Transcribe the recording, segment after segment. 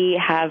We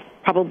have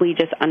probably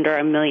just under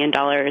 $1 million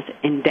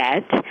in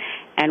debt,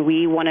 and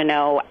we want to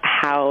know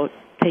how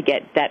to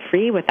get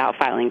debt-free without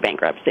filing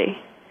bankruptcy.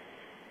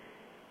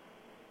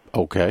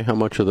 Okay. How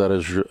much of that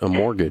is a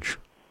mortgage?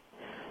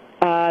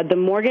 The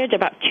mortgage,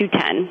 about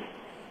 $210,000.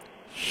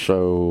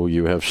 So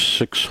you have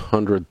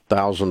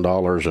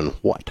 $600,000 in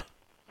what?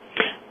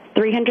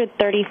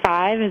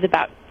 $335,000 is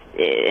about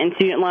in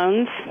student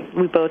loans.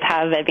 We both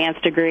have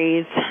advanced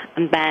degrees,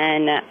 and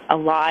then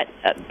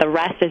the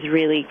rest is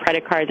really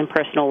credit cards and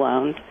personal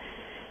loans.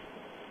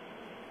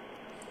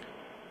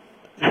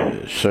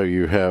 So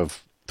you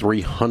have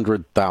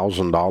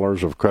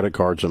 $300,000 of credit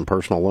cards and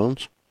personal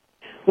loans?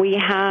 We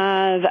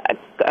have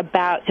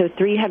about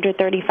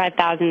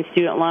 $335,000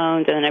 student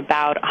loans and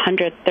about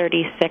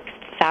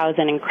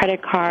 $136,000 in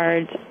credit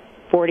cards,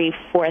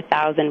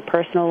 $44,000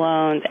 personal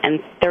loans,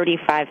 and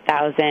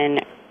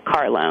 $35,000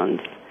 car loans.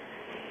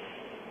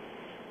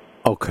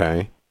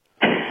 Okay.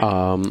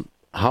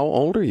 How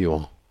old are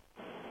you?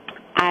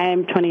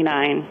 I'm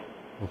 29.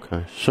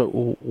 Okay.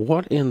 So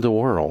what in the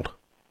world?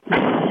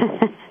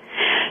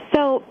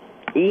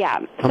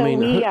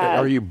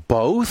 Are you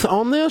both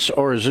on this,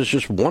 or is this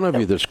just one of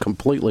you that's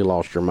completely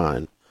lost your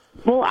mind?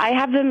 Well, I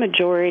have the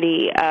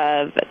majority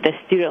of the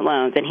student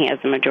loans, and he has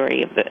the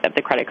majority of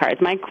the credit cards.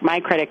 My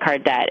credit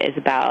card debt is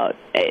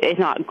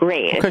not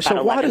great. Okay,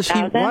 so why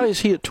does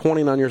he at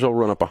 29 years old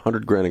run up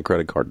 $100,000 in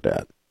credit card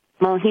debt?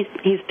 Well,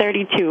 he's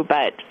 32,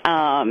 but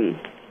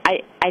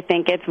I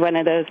think it's one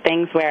of those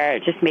things where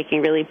just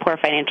making really poor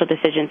financial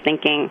decisions,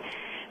 thinking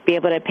be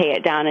able to pay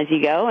it down as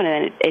you go, and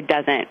then it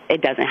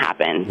doesn't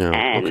happen. Yeah.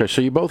 And okay, so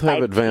you both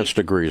have advanced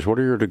degrees. What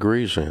are your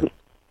degrees in?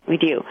 We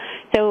do.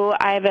 So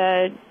I have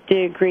a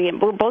degree,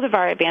 both of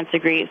our advanced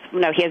degrees.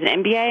 No, he has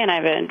an MBA, and I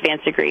have an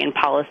advanced degree in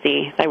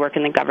policy. I work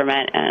in the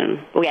government, and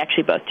we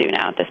actually both do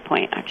now at this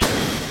point, actually.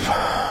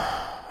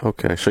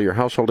 Okay, so your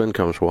household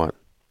income is what?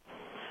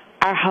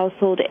 Our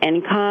household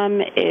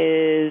income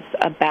is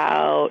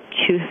about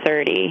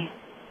 $230,000.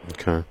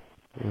 Okay,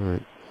 all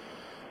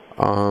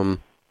right.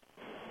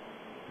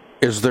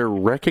 Is there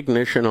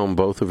recognition on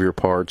both of your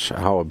parts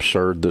how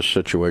absurd this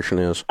situation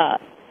is?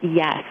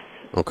 Yes.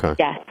 Okay.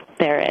 Yes,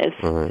 there is.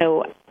 Right.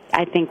 So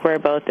I think we're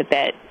both a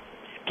bit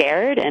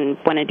scared and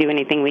want to do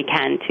anything we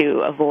can to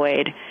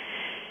avoid.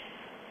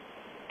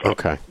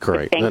 Okay,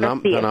 great. Then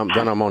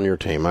I'm on your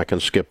team. I can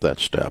skip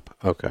that step.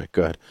 Okay,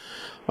 good.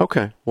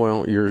 Okay,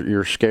 well,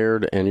 you're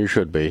scared, and you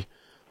should be.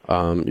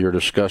 You're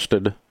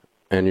disgusted,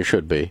 and you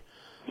should be.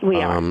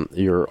 We are.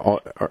 You're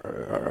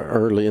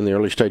in the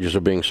early stages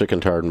of being sick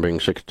and tired,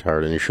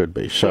 and you should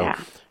be. So yeah.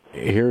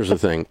 Here's the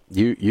thing.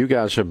 You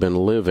guys have been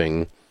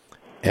living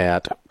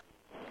at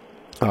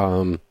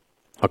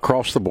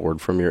across the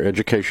board, from your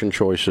education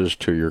choices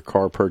to your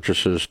car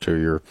purchases to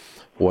your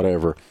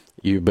whatever.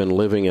 You've been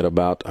living at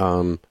about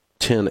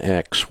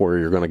 10x where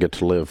you're going to get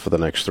to live for the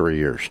next 3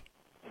 years.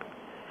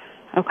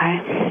 Okay.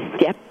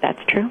 Yep,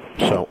 that's true.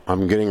 So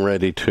I'm getting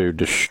ready to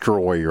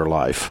destroy your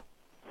life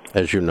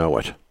as you know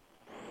it.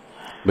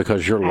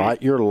 Because your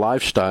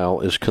lifestyle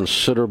is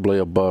considerably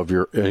above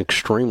your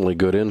extremely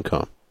good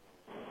income.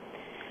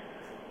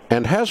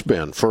 And has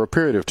been for a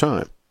period of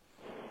time.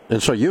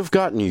 And so you've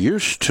gotten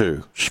used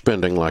to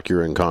spending like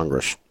you're in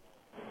Congress.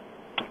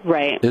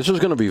 Right. This is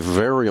going to be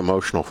very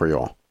emotional for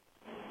y'all.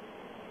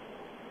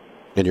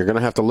 And you're going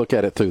to have to look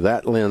at it through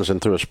that lens and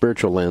through a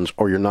spiritual lens,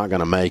 or you're not going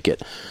to make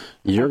it.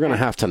 You're going to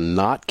have to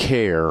not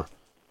care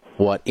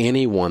what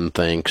anyone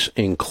thinks,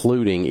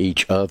 including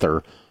each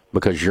other,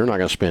 because you're not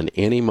going to spend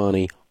any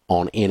money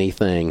on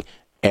anything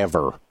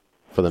ever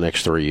for the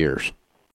next 3 years.